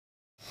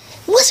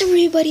What's up,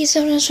 everybody? It's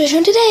Seven.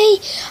 Today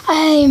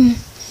I'm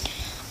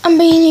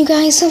bringing you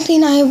guys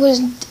something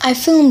I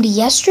filmed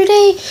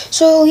yesterday.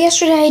 So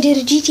yesterday I did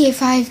a GTA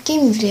 5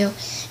 gaming video,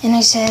 and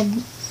I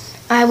said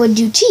I would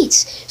do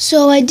cheats.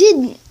 So I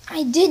did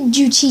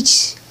do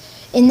cheats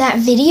in that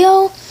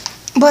video,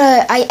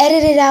 but I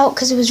edited it out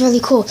because it was really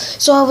cool.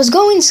 So I was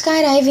going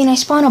skydiving. I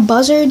spawned a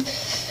buzzard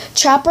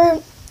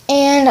chopper,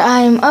 and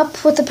I'm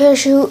up with the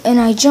parachute, and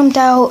I jumped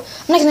out.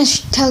 I'm not going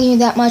to tell you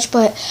that much,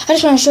 but I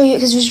just want to show you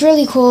because it was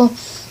really cool,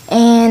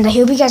 and I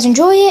hope you guys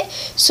enjoy it.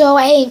 So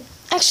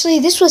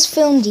this was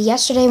filmed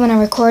yesterday when I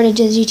recorded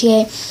the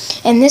GTA,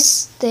 and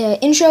the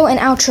intro and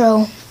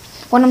outro,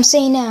 what I'm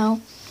saying now,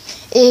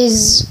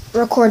 is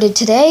recorded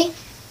today,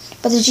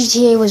 but the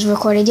GTA was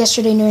recorded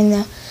yesterday during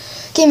the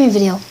gaming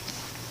video.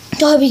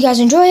 So I hope you guys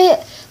enjoy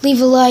it.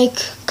 Leave a like,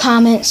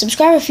 comment,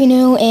 subscribe if you're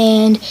new,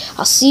 and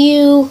I'll see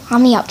you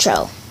on the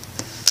outro.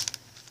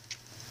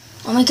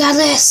 Oh my god,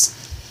 Les!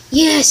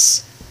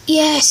 Yes!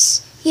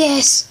 Yes!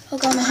 Yes! Oh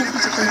god, my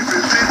headphones are playing.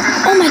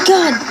 Oh my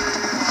god!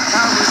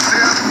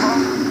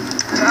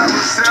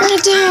 Turn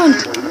it down!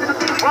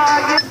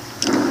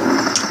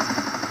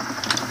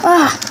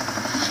 Ah!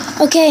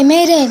 Okay,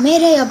 Mayday!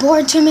 Mayday,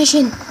 abort to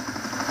mission!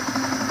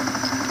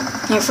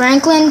 Hey,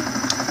 Franklin,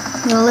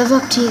 you'll live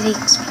up to the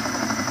experience.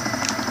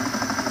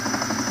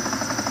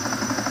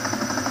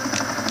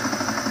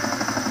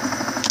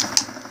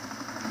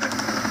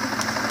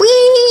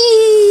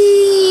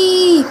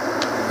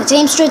 Let's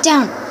aim straight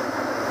down.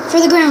 For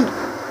the ground.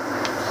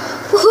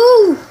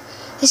 Woohoo!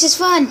 This is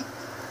fun.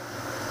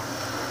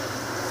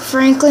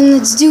 Franklin,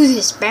 let's do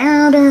this.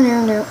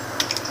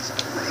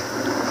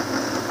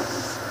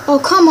 Oh,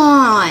 come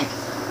on.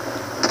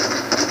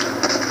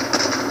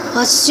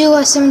 Let's do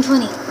a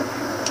 720.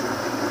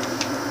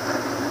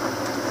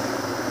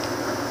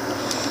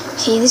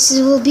 Okay, this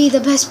will be the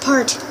best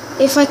part.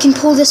 If I can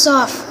pull this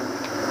off.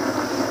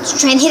 Let's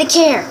try and hit a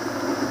care.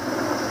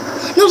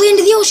 No, land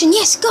in the ocean.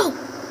 Yes, go.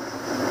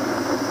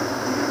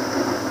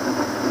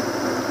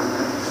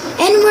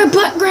 And we're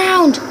butt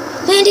ground.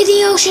 Land in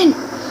the ocean.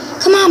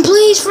 Come on,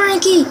 please,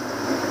 Frankie.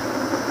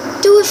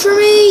 Do it for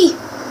me.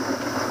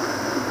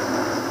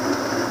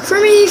 For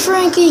me,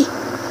 Frankie.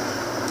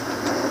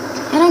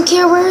 I don't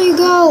care where you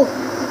go.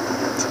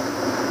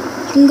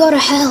 You can go to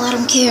hell, I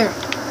don't care.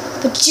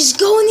 But just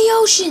go in the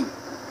ocean.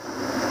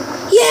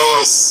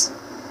 Yes!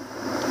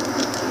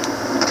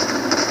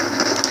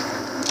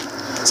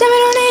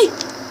 708.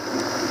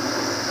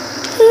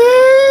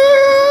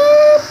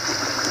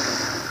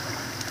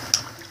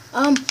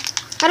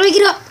 How do I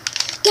get up?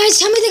 Guys,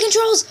 tell me the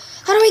controls.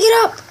 How do I get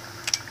up?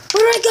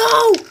 Where do I go?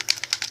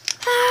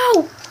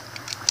 How?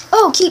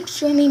 Oh, keep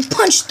swimming.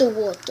 Punch the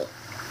water.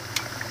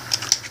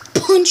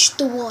 Punch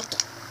the water.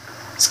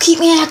 Let's keep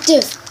me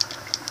active.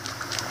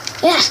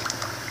 Yeah.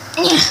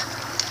 Yeah.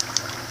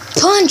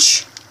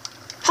 Punch.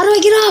 How do I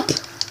get up?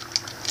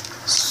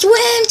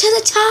 Swim to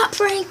the top,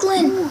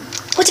 Franklin.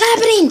 What's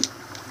happening?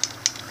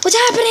 What's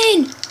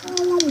happening?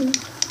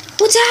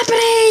 What's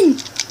happening?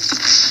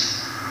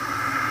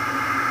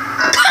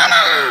 Come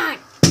on!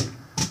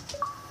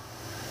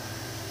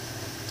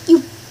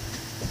 You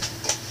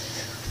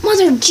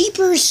mother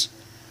jeepers.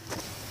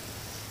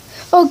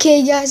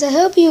 Okay, guys, I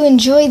hope you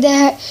enjoyed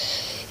that.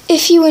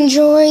 If you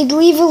enjoyed,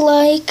 leave a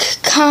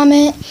like,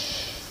 comment,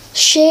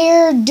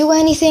 share, do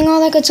anything, all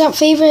that good stuff.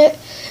 Favorite,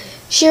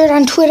 share it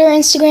on Twitter,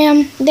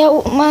 Instagram.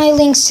 My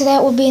links to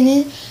that will be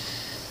in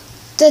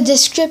the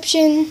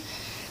description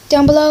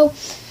down below.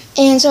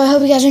 And so I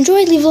hope you guys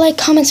enjoyed. Leave a like,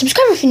 comment,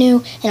 subscribe if you're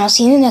new, and I'll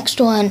see you in the next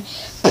one.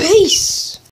 Peace!